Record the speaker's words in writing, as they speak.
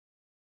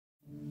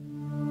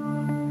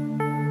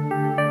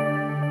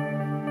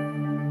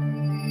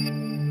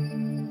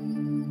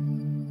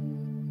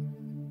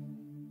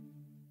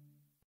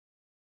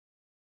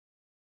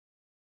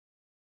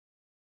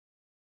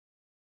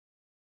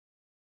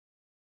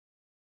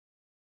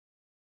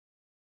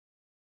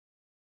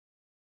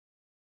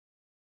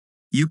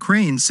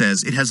Ukraine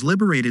says it has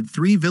liberated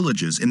 3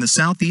 villages in the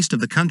southeast of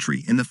the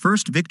country in the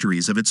first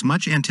victories of its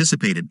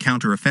much-anticipated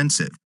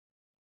counteroffensive.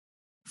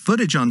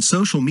 Footage on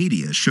social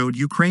media showed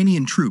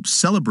Ukrainian troops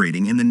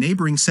celebrating in the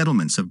neighboring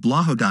settlements of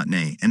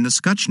Blahodotne and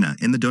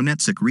Naskuchna in the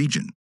Donetsk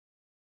region.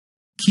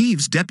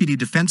 Kyiv's deputy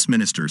defense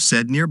minister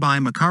said nearby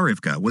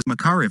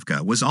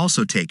Makarivka was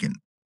also taken.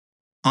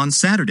 On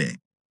Saturday,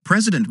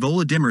 President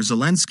Volodymyr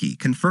Zelensky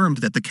confirmed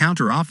that the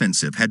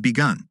counter-offensive had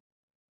begun.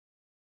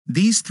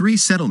 These 3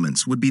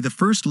 settlements would be the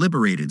first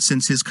liberated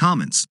since his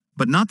comments,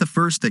 but not the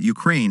first that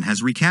Ukraine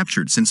has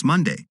recaptured since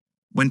Monday,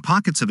 when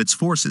pockets of its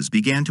forces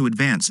began to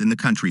advance in the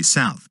country's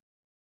south.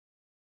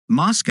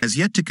 Moscow has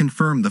yet to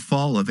confirm the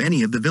fall of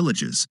any of the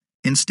villages,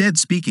 instead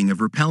speaking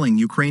of repelling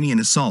Ukrainian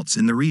assaults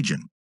in the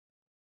region.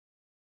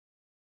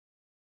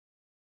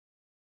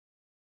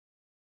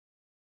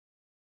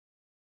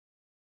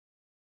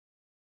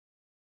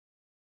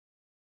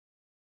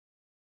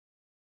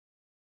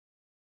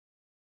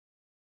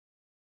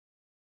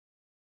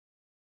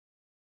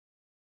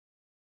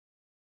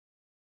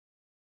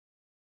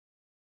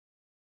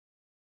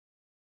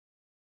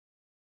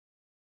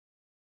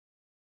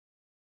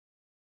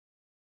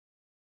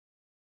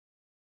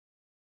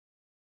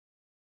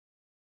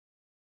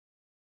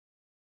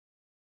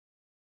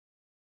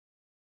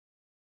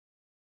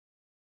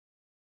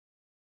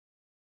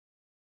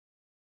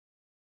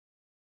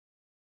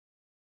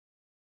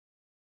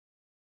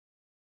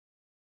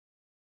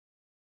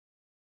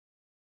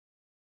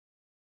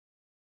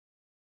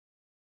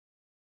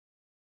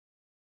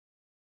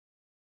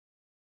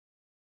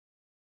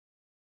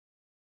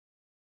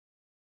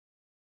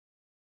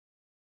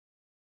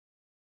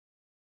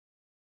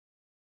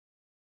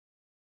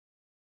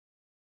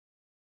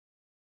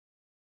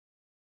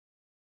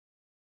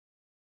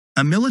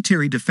 A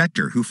military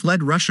defector who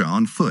fled Russia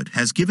on foot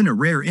has given a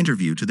rare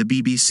interview to the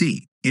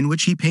BBC, in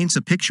which he paints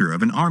a picture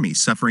of an army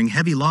suffering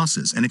heavy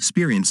losses and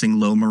experiencing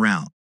low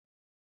morale.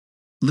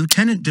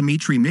 Lieutenant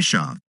Dmitry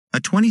Mishov, a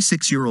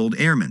 26-year-old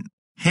airman,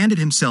 handed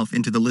himself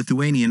into the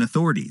Lithuanian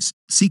authorities,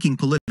 seeking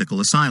political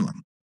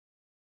asylum.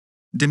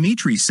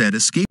 Dmitry said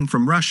escaping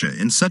from Russia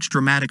in such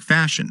dramatic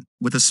fashion,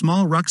 with a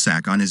small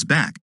rucksack on his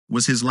back,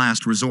 was his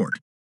last resort.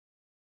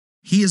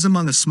 He is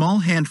among a small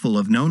handful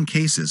of known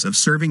cases of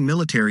serving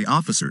military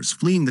officers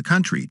fleeing the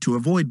country to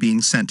avoid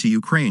being sent to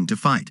Ukraine to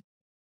fight.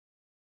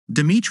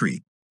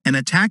 Dmitry, an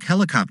attack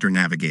helicopter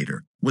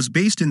navigator, was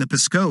based in the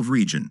Pskov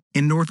region,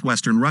 in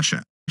northwestern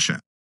Russia.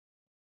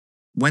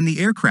 When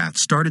the aircraft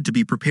started to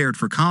be prepared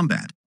for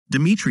combat,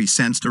 Dmitry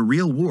sensed a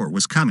real war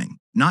was coming,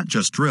 not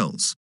just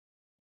drills.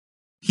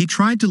 He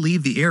tried to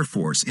leave the Air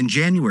Force in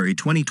January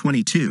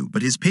 2022,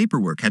 but his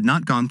paperwork had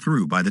not gone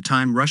through by the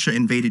time Russia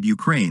invaded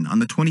Ukraine on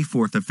the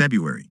 24th of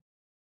February.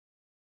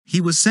 He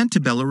was sent to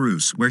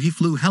Belarus, where he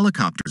flew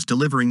helicopters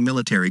delivering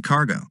military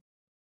cargo.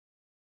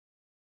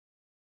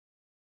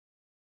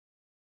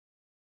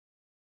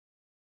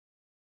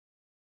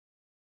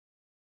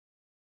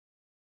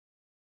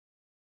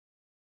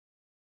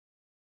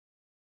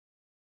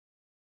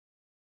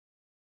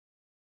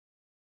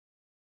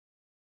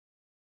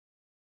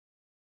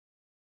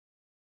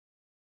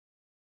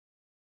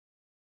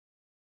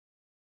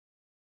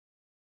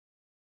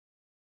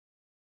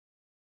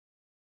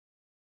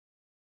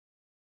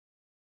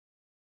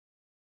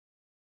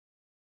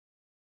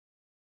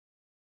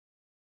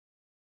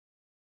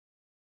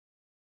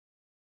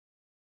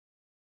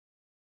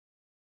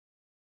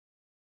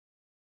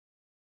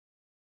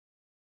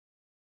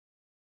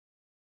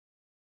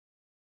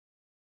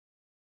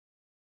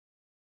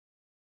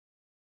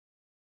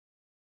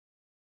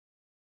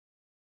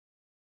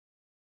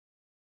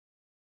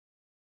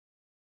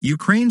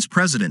 Ukraine's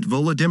President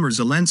Volodymyr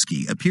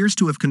Zelensky appears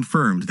to have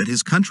confirmed that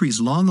his country's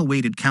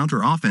long-awaited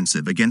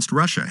counter-offensive against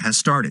Russia has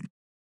started.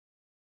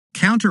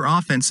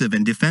 Counter-offensive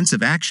and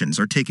defensive actions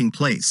are taking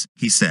place,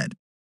 he said.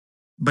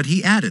 But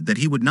he added that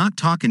he would not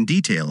talk in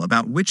detail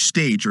about which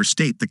stage or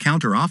state the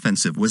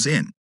counter-offensive was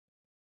in.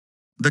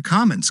 The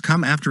comments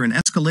come after an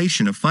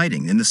escalation of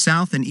fighting in the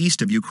south and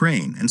east of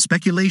Ukraine and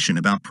speculation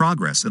about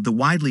progress of the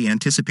widely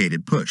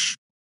anticipated push.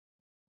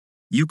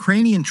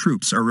 Ukrainian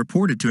troops are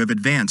reported to have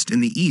advanced in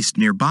the east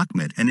near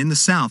Bakhmut and in the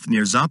south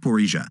near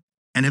Zaporizhia,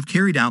 and have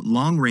carried out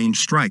long-range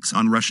strikes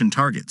on Russian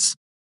targets.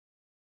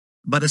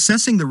 But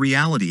assessing the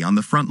reality on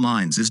the front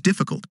lines is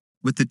difficult,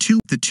 with the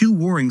two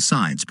warring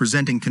sides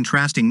presenting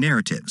contrasting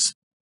narratives.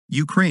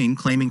 Ukraine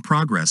claiming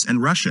progress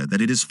and Russia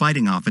that it is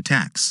fighting off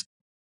attacks.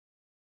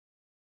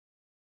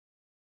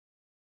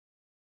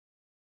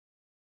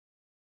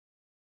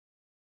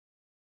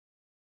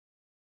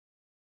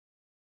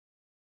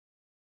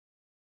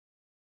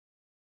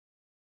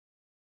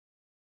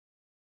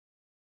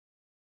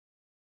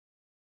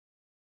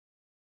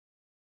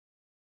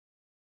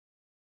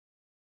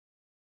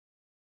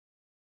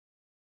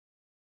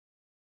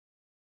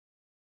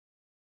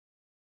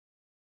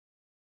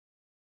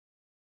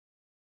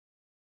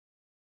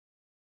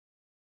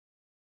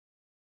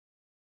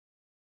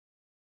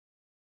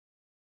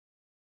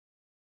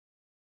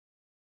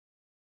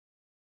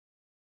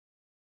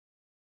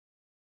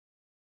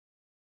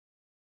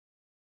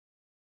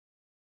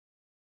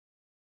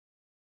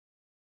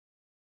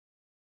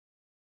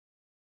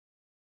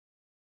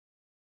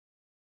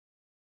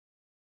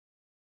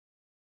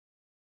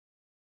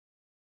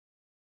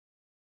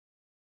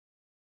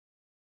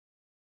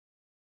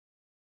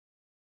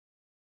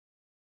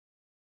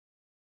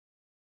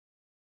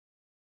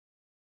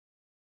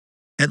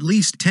 At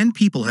least 10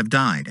 people have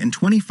died and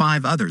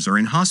 25 others are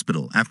in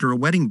hospital after a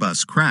wedding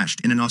bus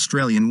crashed in an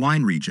Australian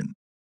wine region.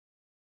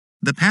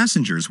 The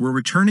passengers were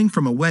returning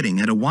from a wedding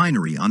at a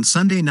winery on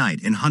Sunday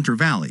night in Hunter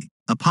Valley,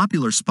 a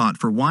popular spot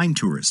for wine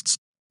tourists,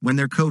 when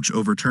their coach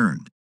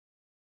overturned.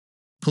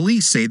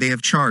 Police say they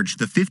have charged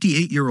the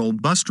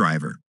 58-year-old bus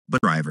driver,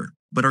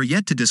 but are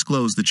yet to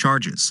disclose the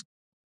charges.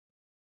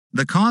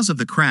 The cause of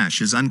the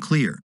crash is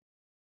unclear.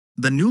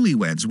 The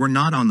newlyweds were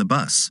not on the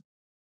bus.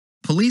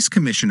 Police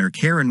Commissioner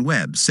Karen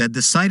Webb said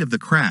the site of the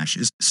crash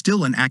is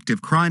still an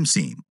active crime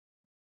scene.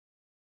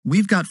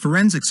 "We've got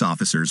forensics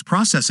officers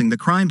processing the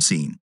crime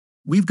scene.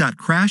 We've got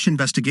crash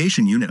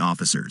investigation unit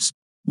officers.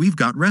 We've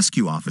got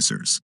rescue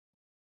officers."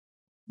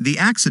 The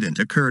accident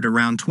occurred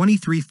around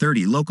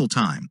 23:30 local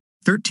time,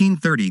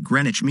 13:30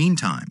 Greenwich Mean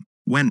Time,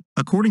 when,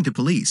 according to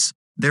police,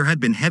 there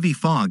had been heavy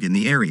fog in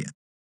the area.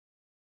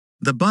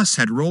 The bus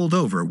had rolled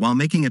over while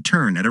making a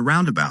turn at a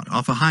roundabout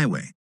off a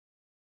highway.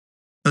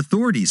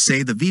 Authorities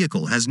say the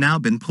vehicle has now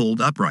been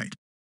pulled upright.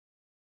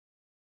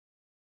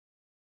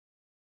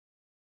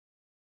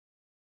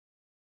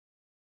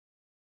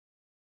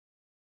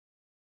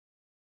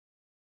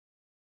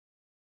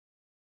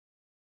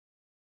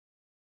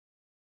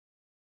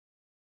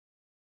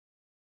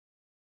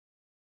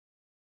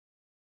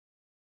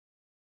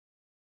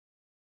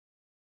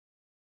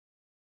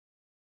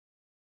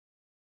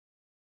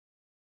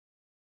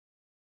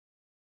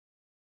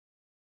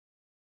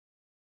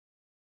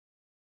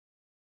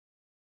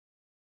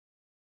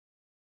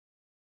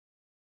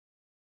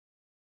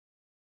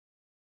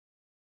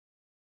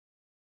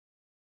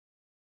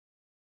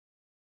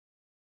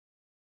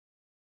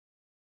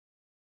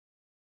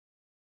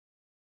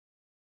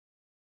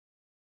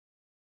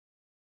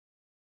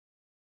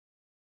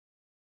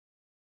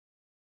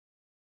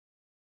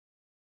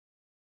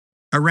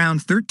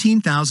 Around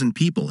 13,000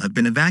 people have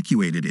been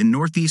evacuated in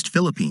northeast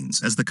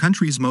Philippines as the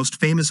country's most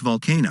famous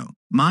volcano,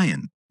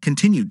 Mayon,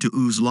 continued to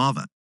ooze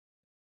lava.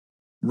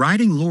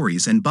 Riding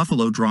lorries and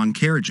buffalo-drawn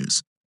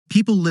carriages,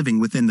 people living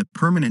within the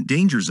permanent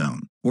danger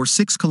zone, or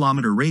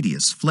 6-kilometer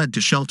radius, fled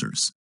to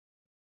shelters.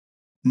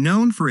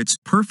 Known for its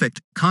perfect,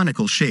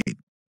 conical shape,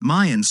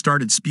 Mayon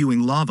started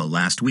spewing lava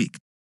last week.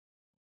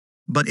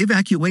 But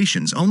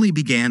evacuations only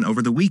began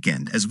over the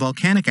weekend as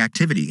volcanic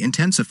activity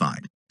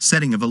intensified,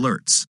 setting of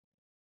alerts.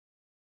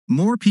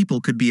 More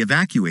people could be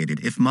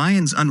evacuated if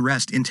Mayon's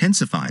unrest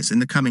intensifies in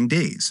the coming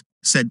days,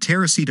 said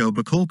Teresito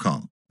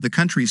Bacolcal, the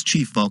country's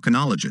chief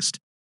volcanologist.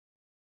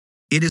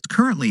 It is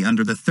currently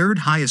under the third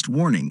highest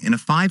warning in a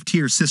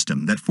 5-tier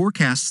system that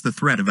forecasts the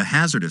threat of a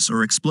hazardous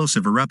or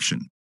explosive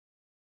eruption.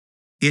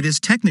 It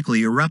is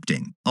technically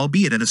erupting,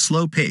 albeit at a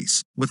slow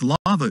pace, with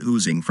lava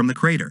oozing from the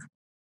crater.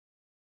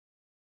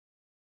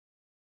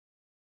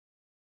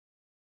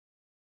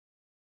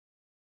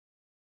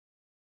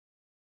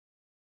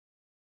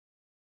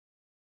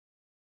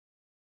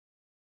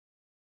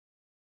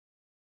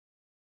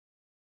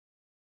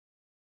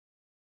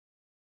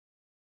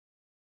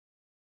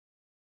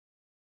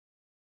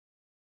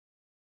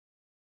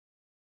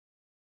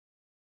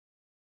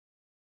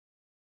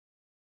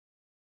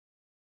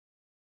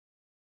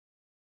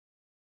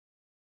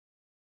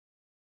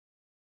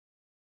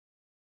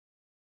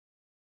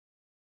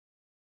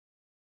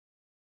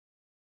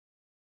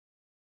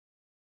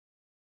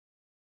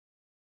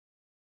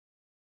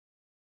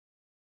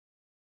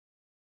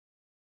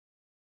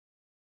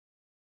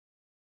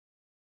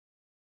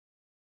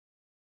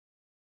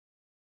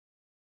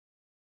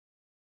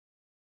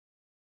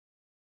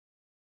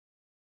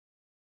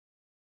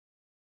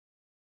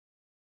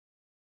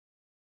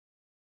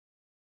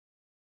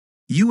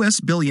 U.S.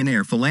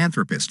 billionaire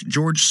philanthropist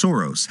George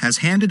Soros has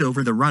handed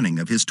over the running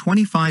of his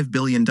 $25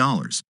 billion,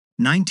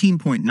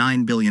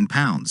 £19.9 billion,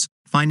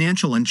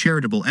 financial and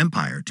charitable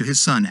empire to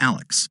his son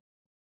Alex.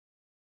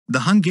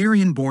 The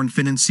Hungarian-born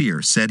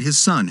financier said his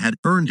son had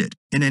earned it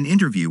in an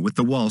interview with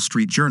the Wall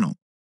Street Journal.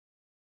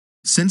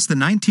 Since the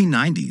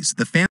 1990s,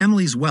 the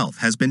family's wealth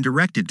has been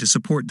directed to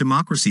support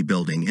democracy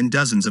building in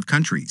dozens of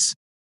countries.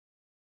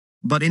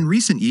 But in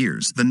recent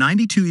years, the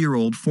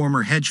 92-year-old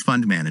former hedge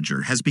fund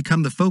manager has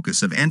become the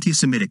focus of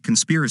anti-Semitic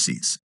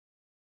conspiracies.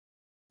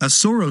 A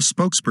Soros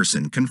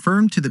spokesperson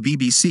confirmed to the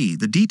BBC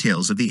the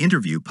details of the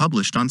interview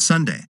published on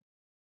Sunday.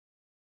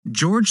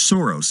 George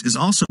Soros is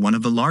also one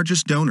of the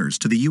largest donors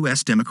to the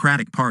U.S.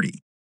 Democratic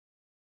Party.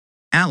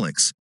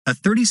 Alex, a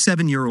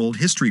 37-year-old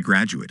history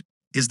graduate,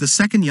 is the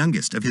second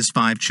youngest of his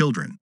 5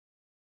 children.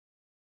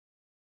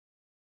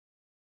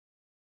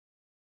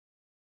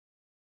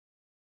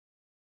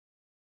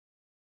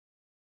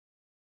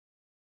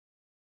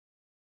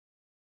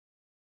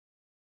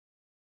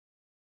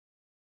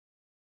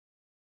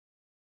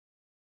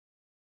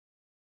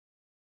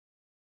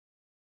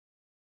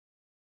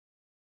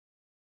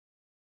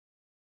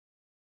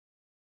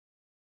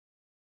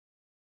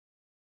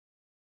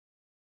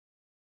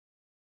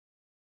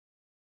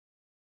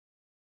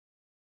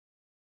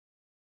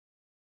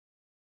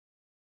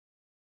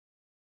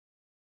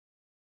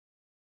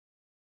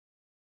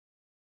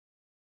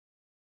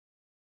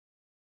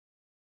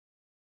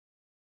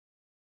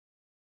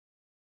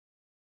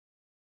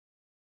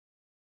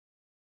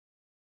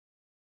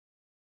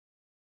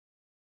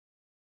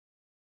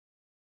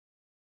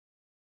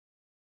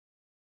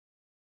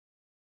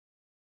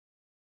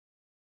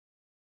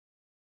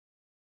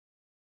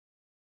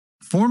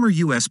 Former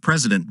U.S.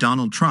 President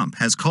Donald Trump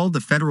has called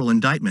the federal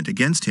indictment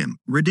against him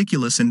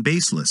ridiculous and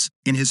baseless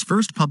in his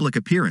first public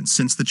appearance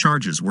since the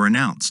charges were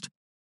announced.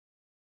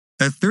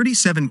 A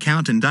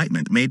 37-count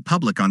indictment made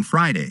public on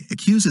Friday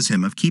accuses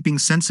him of keeping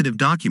sensitive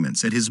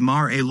documents at his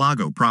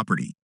Mar-a-Lago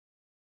property.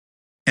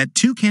 At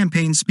two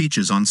campaign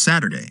speeches on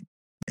Saturday,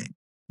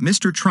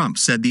 Mr. Trump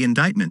said the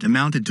indictment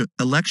amounted to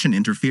election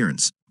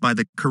interference by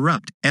the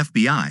corrupt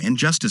FBI and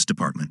Justice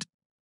Department.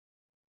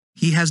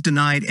 He has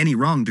denied any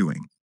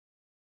wrongdoing.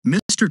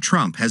 Mr.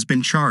 Trump has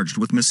been charged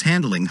with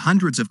mishandling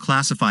hundreds of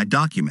classified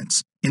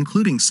documents,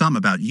 including some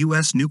about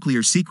U.S.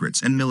 nuclear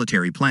secrets and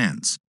military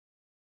plans.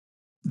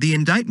 The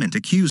indictment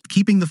accused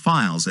keeping the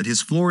files at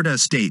his Florida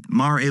estate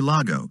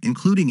Mar-a-Lago,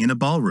 including in a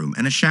ballroom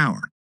and a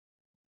shower.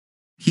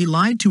 He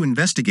lied to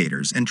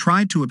investigators and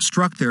tried to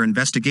obstruct their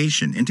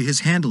investigation into his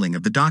handling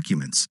of the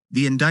documents,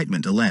 the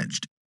indictment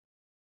alleged.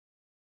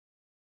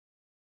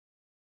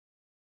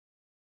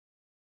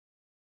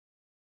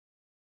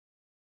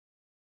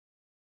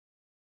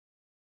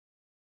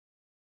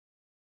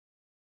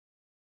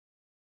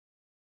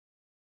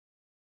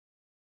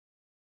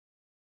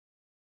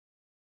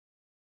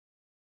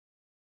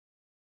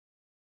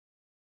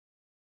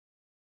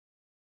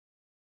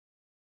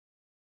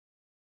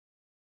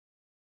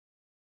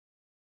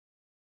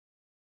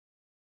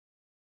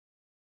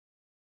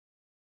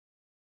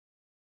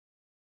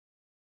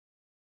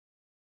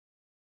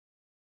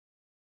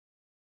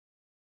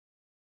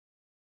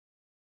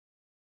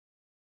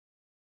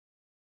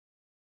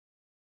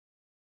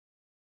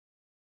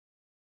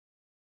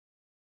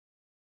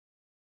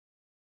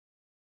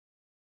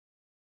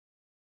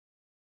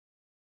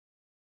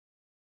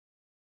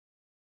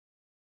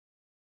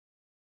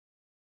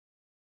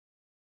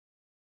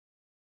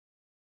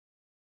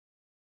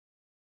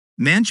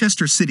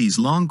 Manchester City's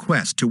long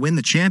quest to win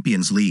the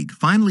Champions League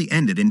finally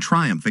ended in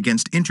triumph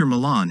against Inter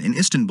Milan in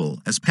Istanbul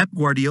as Pep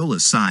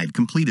Guardiola's side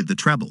completed the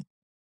treble.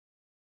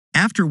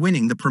 After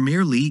winning the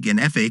Premier League and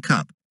FA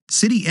Cup,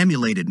 City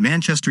emulated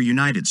Manchester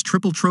United's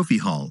triple trophy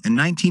haul in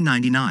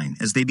 1999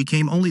 as they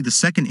became only the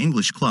second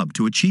English club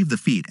to achieve the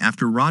feat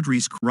after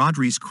Rodri's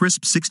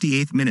crisp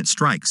 68th-minute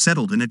strike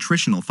settled an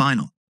attritional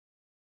final.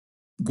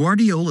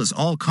 Guardiola's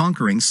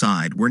all-conquering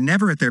side were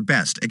never at their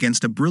best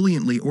against a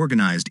brilliantly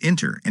organized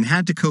Inter and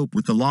had to cope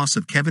with the loss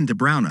of Kevin De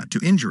Bruyne to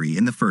injury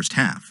in the first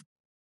half.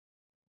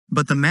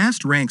 But the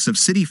massed ranks of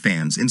City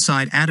fans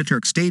inside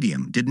Ataturk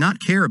Stadium did not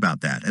care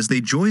about that as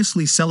they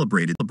joyously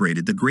celebrated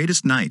the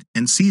greatest night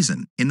and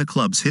season in the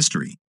club's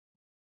history.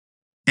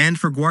 And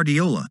for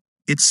Guardiola,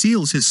 it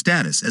seals his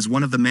status as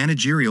one of the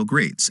managerial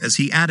greats as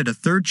he added a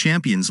third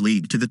Champions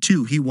League to the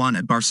two he won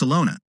at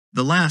Barcelona,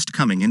 the last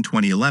coming in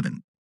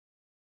 2011.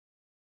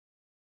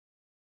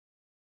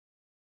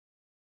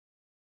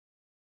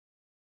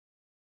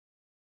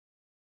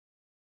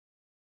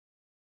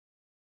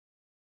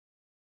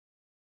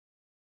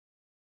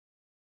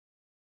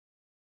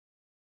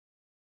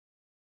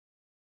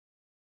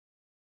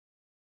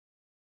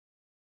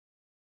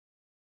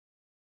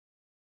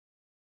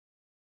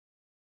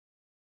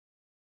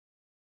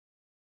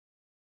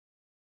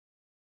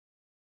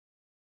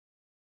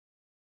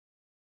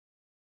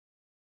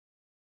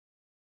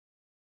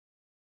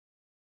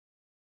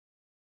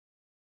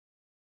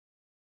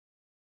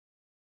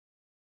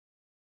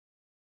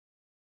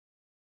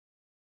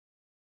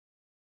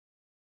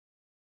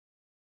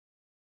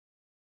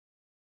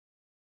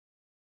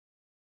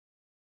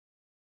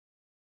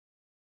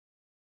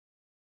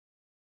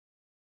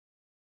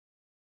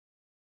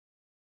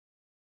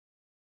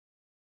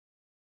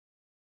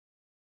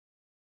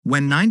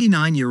 When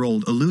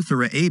 99-year-old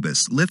Eleuthera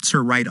Abus lifts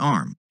her right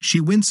arm, she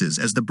winces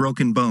as the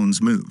broken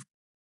bones move.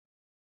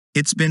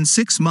 It's been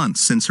 6 months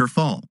since her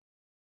fall.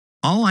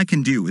 All I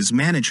can do is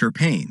manage her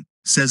pain,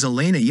 says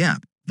Elena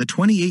Yep, the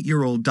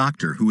 28-year-old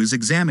doctor who is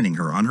examining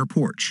her on her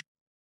porch.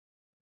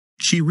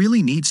 She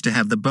really needs to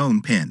have the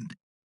bone pinned.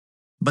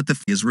 But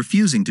the is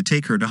refusing to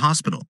take her to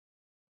hospital.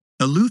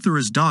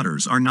 Eleuthera's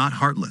daughters are not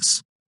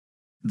heartless.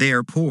 They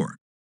are poor.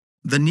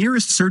 The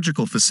nearest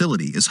surgical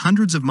facility is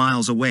hundreds of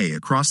miles away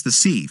across the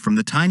sea from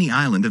the tiny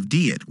island of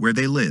Diet where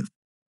they live.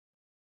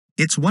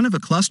 It's one of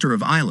a cluster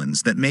of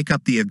islands that make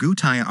up the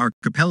Agutaya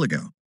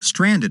archipelago,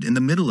 stranded in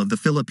the middle of the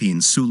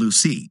Philippines' Sulu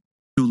Sea.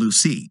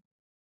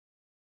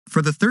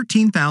 For the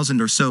 13,000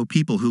 or so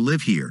people who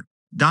live here,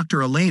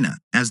 Dr. Elena,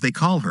 as they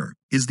call her,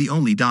 is the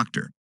only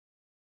doctor.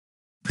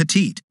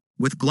 Petite,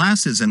 with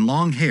glasses and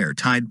long hair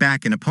tied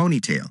back in a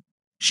ponytail,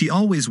 she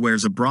always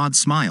wears a broad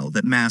smile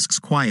that masks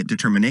quiet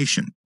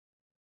determination.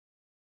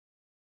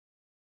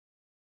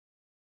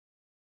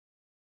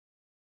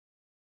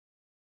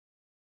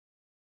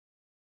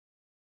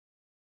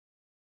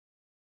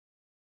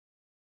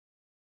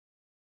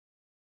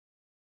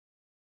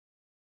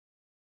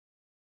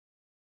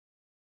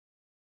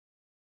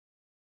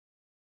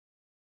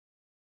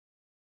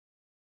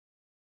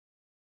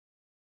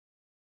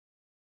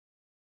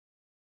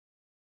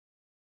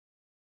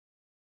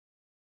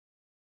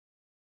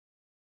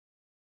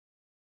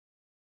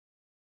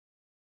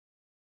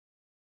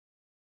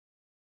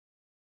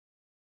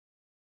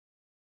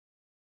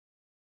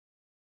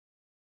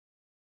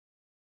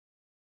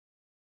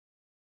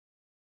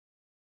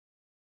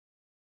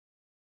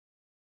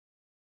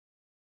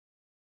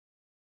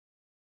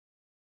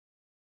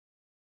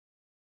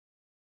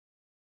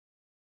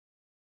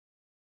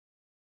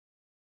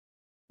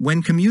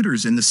 When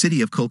commuters in the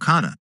city of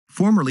Kolkata,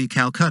 formerly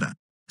Calcutta,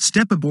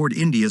 step aboard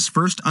India's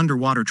first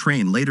underwater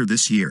train later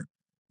this year,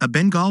 a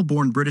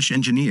Bengal-born British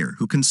engineer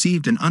who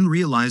conceived an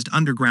unrealized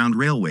underground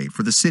railway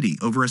for the city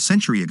over a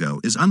century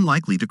ago is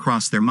unlikely to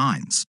cross their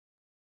minds.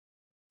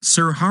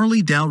 Sir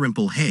Harley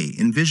Dalrymple Hay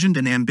envisioned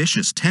an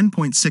ambitious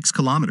 10.6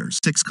 kilometers,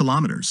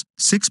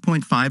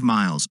 6.5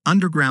 miles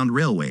underground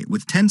railway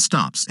with 10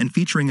 stops and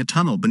featuring a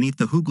tunnel beneath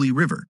the Hooghly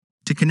River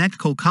to connect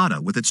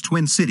Kolkata with its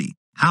twin city,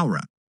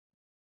 Howrah.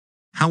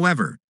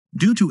 However,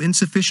 due to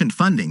insufficient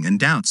funding and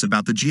doubts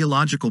about the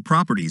geological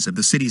properties of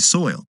the city's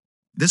soil,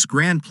 this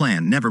grand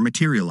plan never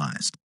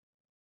materialized.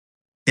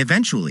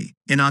 Eventually,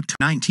 in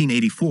October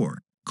 1984,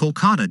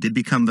 Kolkata did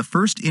become the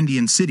first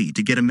Indian city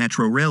to get a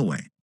metro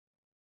railway.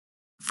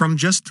 From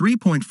just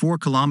 3.4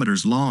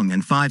 kilometers long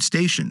and 5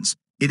 stations,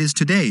 it is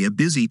today a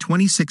busy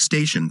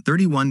 26-station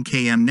 31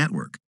 km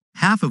network,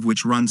 half of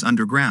which runs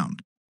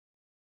underground.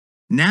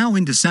 Now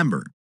in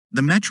December,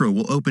 the metro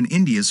will open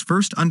India's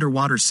first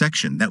underwater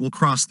section that will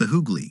cross the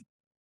Hooghly.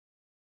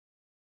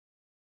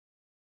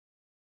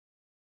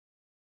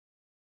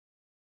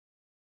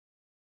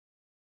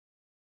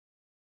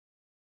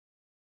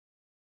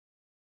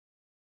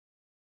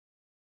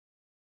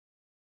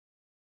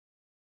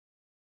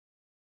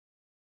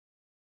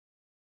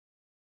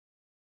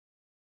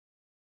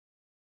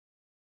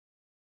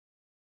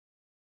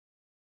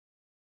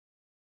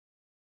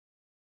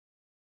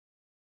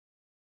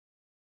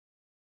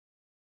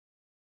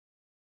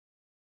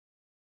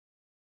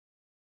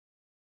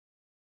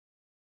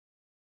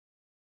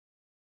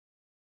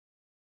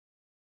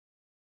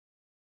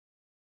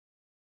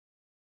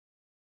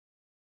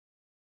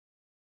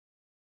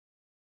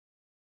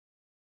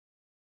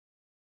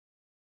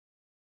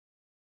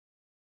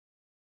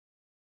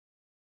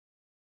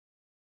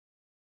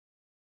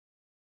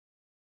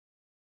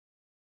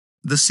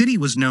 The city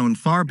was known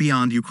far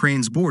beyond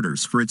Ukraine's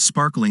borders for its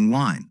sparkling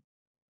wine.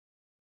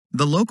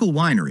 The local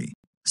winery,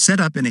 set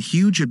up in a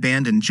huge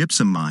abandoned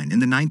gypsum mine in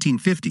the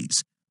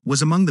 1950s,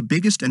 was among the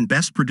biggest and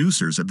best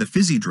producers of the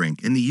fizzy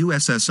drink in the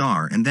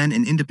USSR and then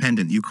in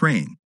independent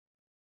Ukraine.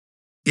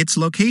 Its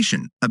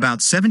location,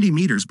 about 70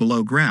 meters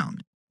below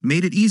ground,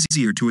 made it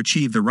easier to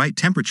achieve the right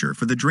temperature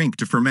for the drink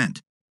to ferment.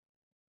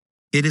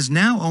 It is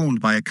now owned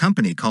by a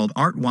company called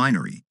Art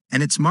Winery,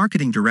 and its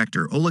marketing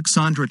director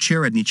Oleksandra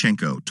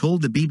Cherednichenko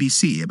told the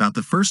BBC about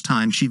the first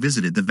time she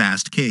visited the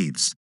vast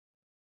caves.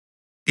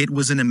 It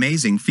was an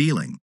amazing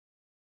feeling.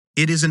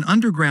 It is an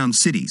underground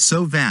city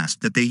so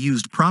vast that they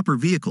used proper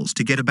vehicles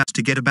to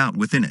get about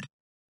within it.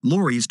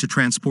 Lorries to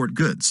transport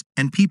goods,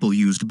 and people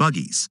used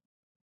buggies.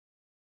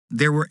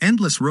 There were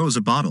endless rows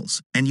of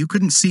bottles, and you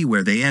couldn't see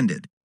where they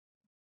ended.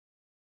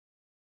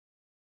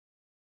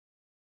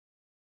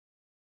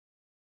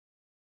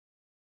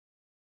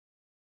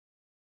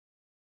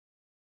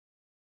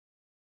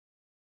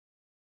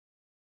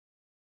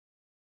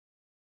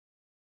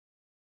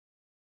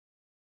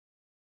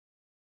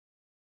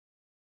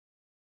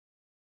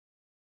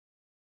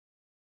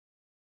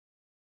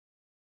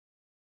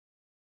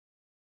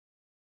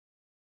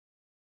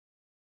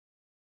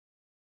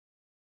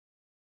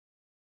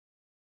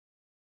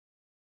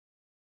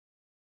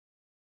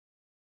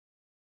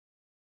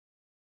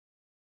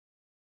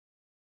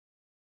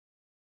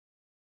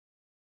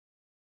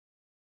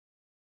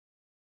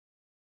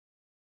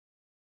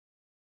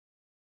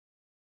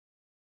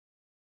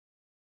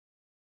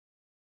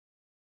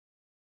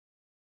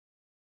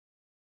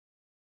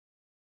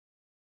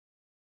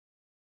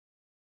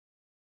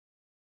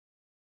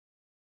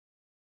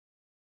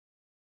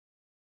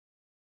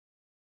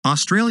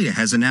 Australia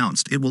has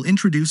announced it will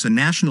introduce a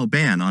national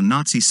ban on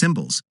Nazi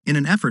symbols in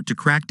an effort to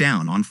crack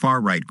down on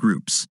far-right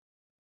groups.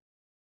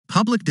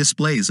 Public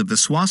displays of the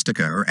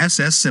swastika or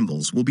SS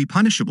symbols will be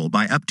punishable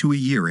by up to a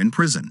year in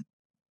prison.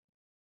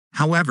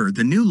 However,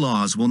 the new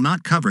laws will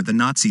not cover the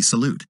Nazi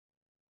salute.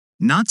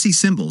 Nazi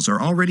symbols are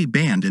already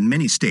banned in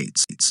many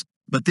states,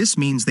 but this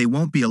means they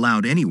won't be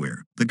allowed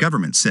anywhere, the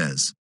government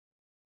says.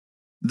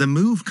 The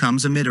move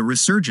comes amid a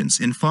resurgence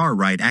in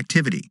far-right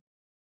activity.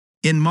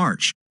 In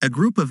March, a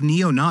group of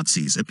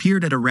neo-Nazis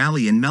appeared at a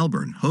rally in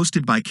Melbourne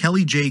hosted by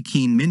Kelly J.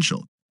 Keane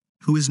Minshall,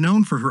 who is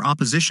known for her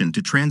opposition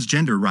to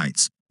transgender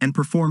rights, and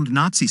performed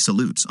Nazi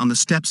salutes on the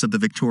steps of the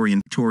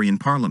Victorian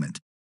Parliament.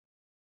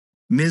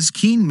 Ms.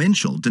 Keane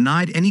Minshall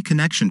denied any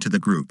connection to the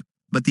group,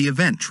 but the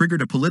event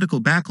triggered a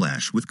political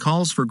backlash with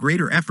calls for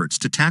greater efforts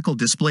to tackle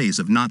displays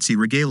of Nazi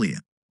regalia.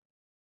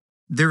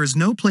 There is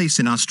no place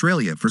in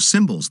Australia for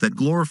symbols that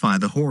glorify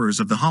the horrors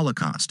of the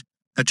Holocaust,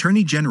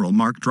 Attorney General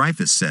Mark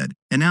Dreyfus said,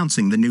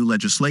 announcing the new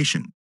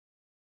legislation.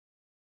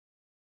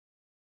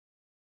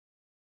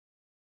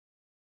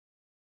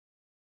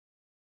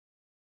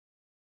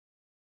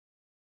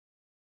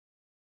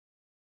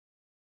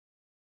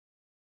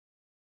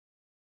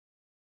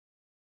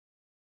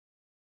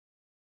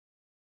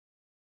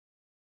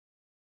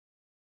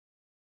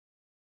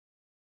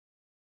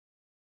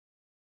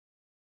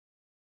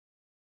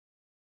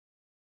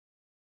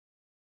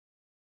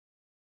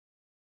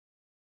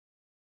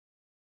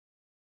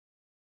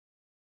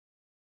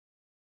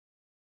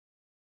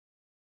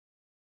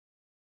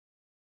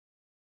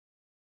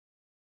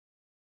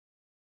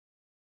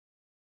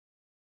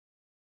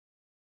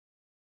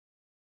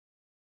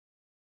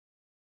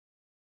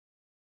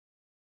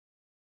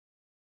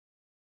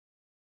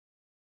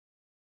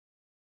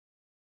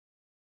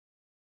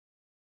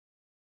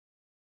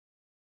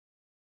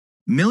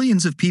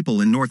 Millions of people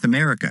in North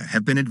America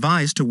have been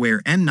advised to wear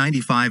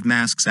N95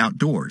 masks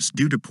outdoors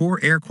due to poor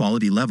air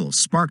quality levels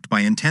sparked by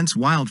intense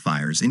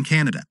wildfires in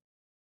Canada.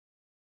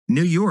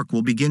 New York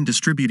will begin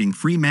distributing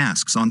free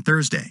masks on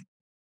Thursday.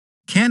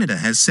 Canada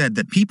has said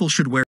that people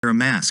should wear a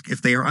mask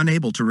if they are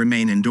unable to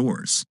remain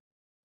indoors.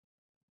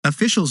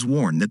 Officials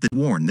warn that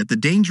the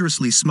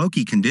dangerously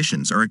smoky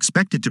conditions are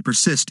expected to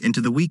persist into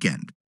the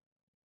weekend.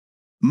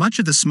 Much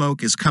of the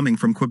smoke is coming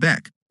from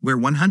Quebec, where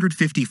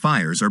 150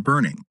 fires are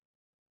burning.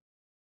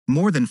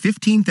 More than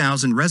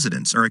 15,000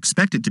 residents are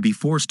expected to be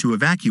forced to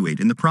evacuate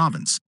in the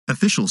province,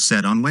 officials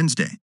said on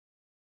Wednesday.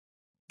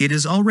 It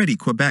is already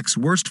Quebec's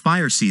worst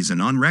fire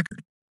season on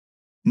record.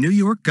 New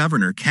York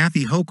Governor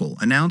Kathy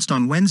Hochul announced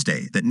on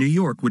Wednesday that New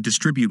York would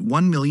distribute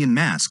 1 million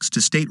masks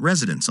to state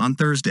residents on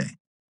Thursday.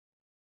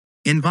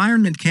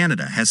 Environment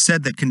Canada has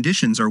said that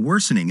conditions are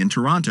worsening in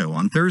Toronto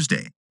on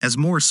Thursday, as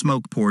more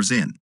smoke pours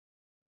in.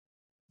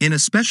 In a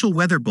special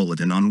weather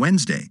bulletin on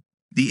Wednesday,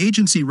 the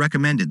agency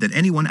recommended that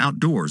anyone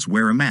outdoors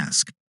wear a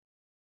mask.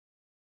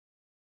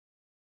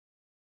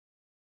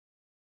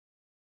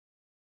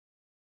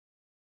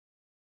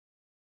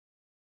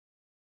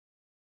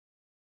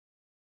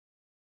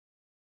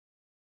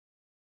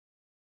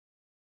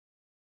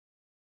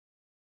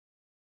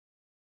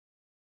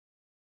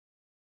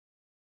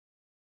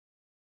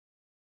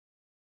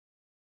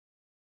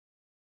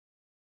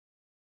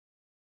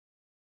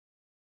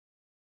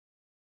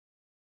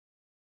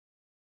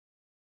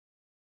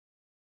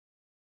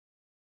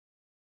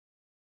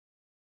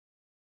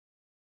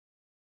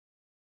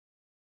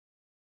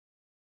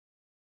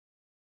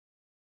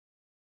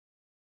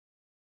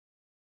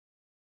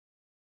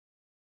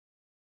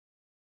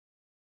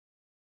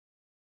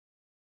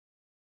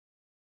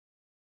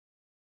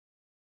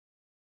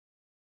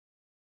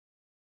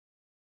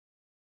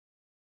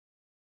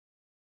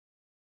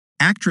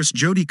 Actress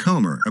Jodie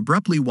Comer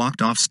abruptly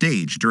walked off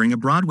stage during a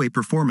Broadway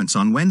performance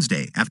on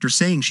Wednesday after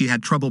saying she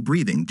had trouble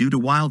breathing due to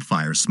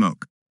wildfire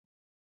smoke.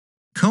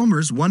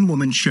 Comer's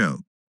one-woman show,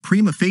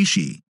 Prima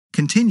Facie,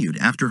 continued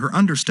after her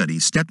understudy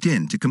stepped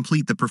in to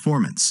complete the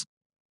performance.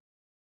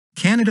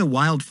 Canada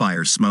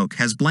wildfire smoke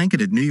has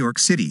blanketed New York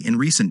City in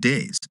recent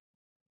days.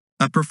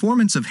 A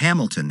performance of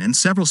Hamilton and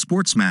several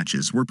sports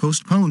matches were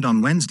postponed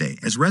on Wednesday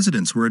as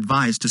residents were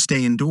advised to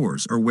stay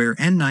indoors or wear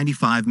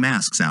N95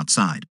 masks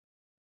outside.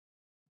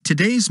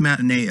 Today's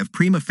matinee of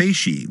Prima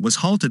Facie was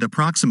halted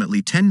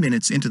approximately 10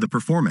 minutes into the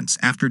performance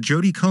after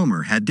Jodie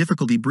Comer had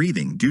difficulty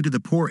breathing due to the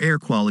poor air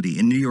quality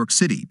in New York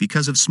City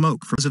because of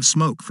smoke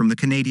from the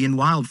Canadian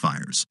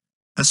wildfires,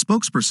 a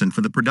spokesperson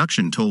for the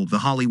production told The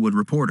Hollywood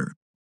Reporter.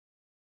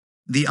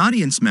 The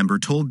audience member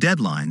told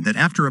Deadline that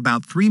after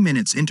about 3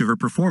 minutes into her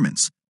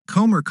performance,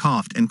 Comer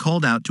coughed and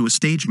called out to a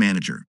stage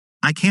manager,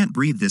 "I can't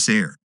breathe this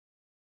air."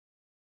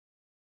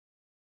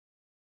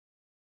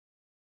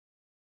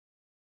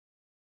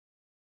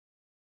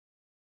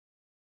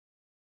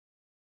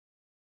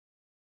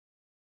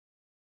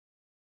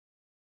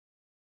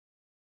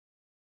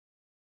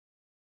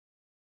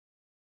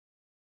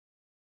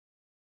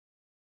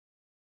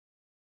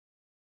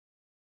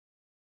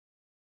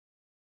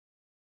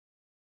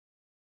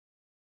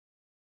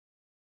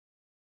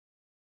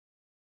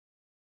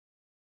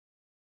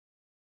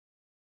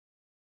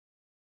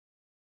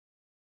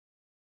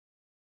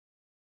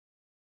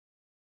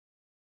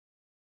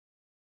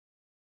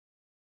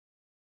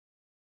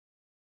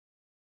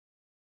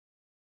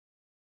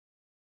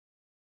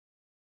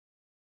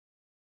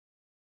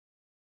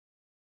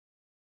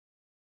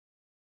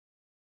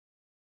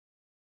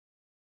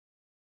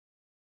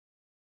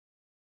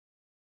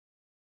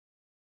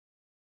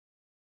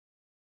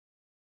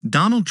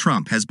 Donald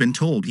Trump has been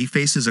told he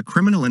faces a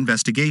criminal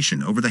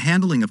investigation over the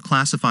handling of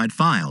classified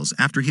files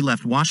after he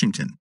left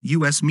Washington,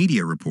 U.S.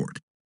 media report.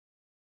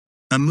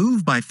 A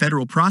move by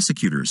federal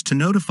prosecutors to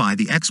notify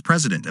the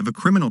ex-president of a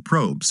criminal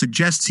probe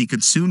suggests he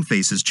could soon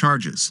face his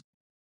charges.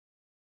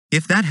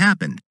 If that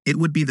happened, it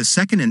would be the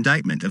second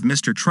indictment of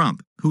Mr.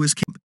 Trump, who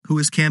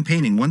is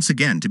campaigning once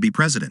again to be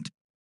president.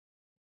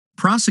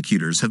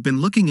 Prosecutors have been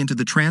looking into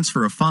the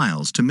transfer of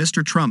files to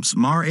Mr. Trump's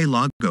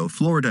Mar-a-Lago,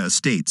 Florida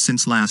estate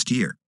since last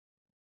year.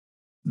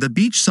 The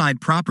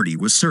beachside property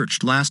was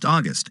searched last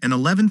August and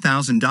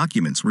 11,000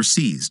 documents were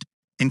seized,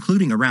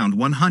 including around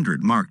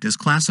 100 marked as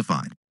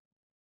classified.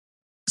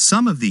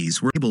 Some of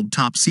these were labeled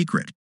top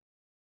secret.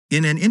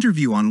 In an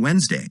interview on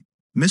Wednesday,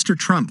 Mr.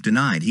 Trump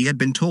denied he had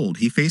been told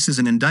he faces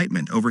an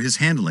indictment over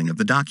his handling of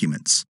the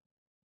documents.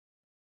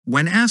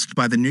 When asked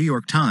by the New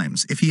York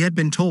Times if he had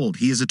been told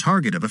he is a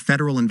target of a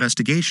federal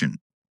investigation,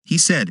 he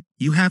said,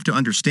 "You have to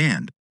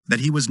understand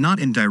that he was not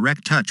in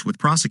direct touch with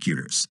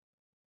prosecutors."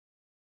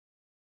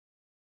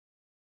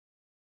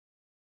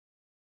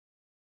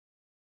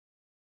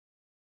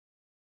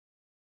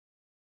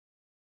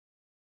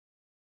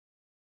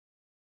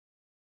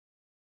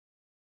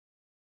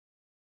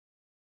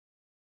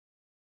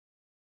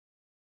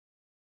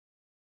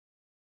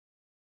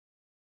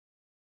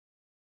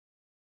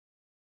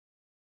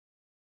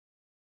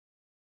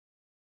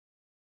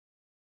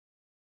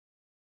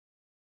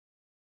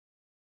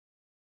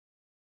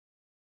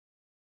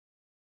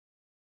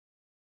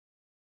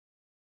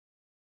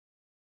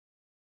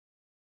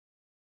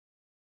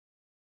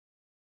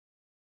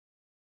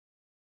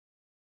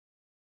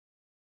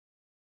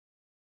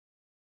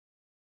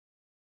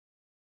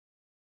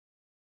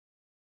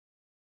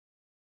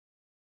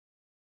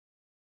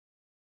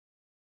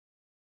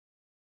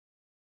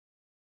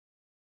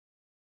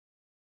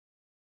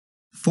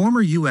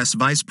 Former U.S.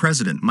 Vice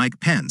President Mike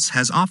Pence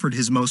has offered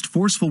his most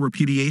forceful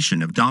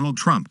repudiation of Donald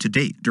Trump to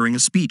date during a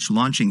speech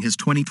launching his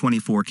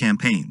 2024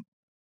 campaign.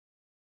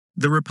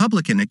 The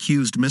Republican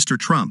accused Mr.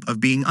 Trump of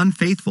being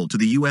unfaithful to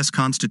the U.S.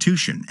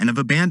 Constitution and of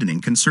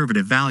abandoning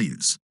conservative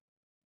values.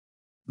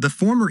 The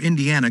former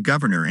Indiana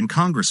governor and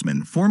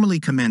congressman formally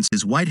commenced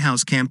his White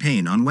House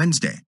campaign on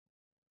Wednesday.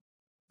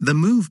 The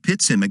move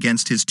pits him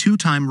against his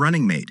two-time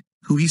running mate,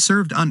 who he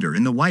served under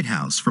in the White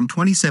House from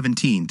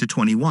 2017 to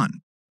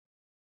 21.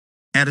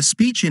 At a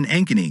speech in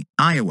Ankeny,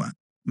 Iowa,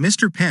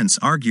 Mr. Pence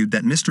argued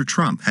that Mr.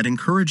 Trump had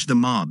encouraged the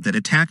mob that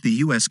attacked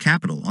the U.S.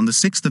 Capitol on the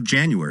 6th of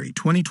January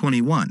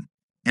 2021,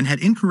 and had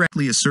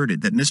incorrectly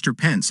asserted that Mr.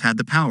 Pence had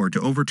the power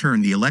to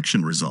overturn the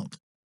election result.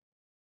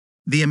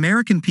 The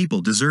American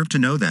people deserve to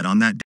know that on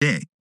that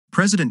day,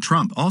 President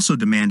Trump also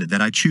demanded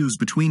that I choose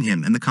between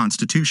him and the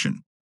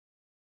Constitution.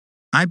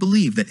 I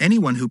believe that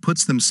anyone who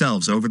puts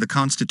themselves over the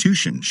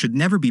Constitution should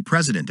never be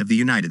President of the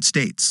United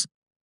States.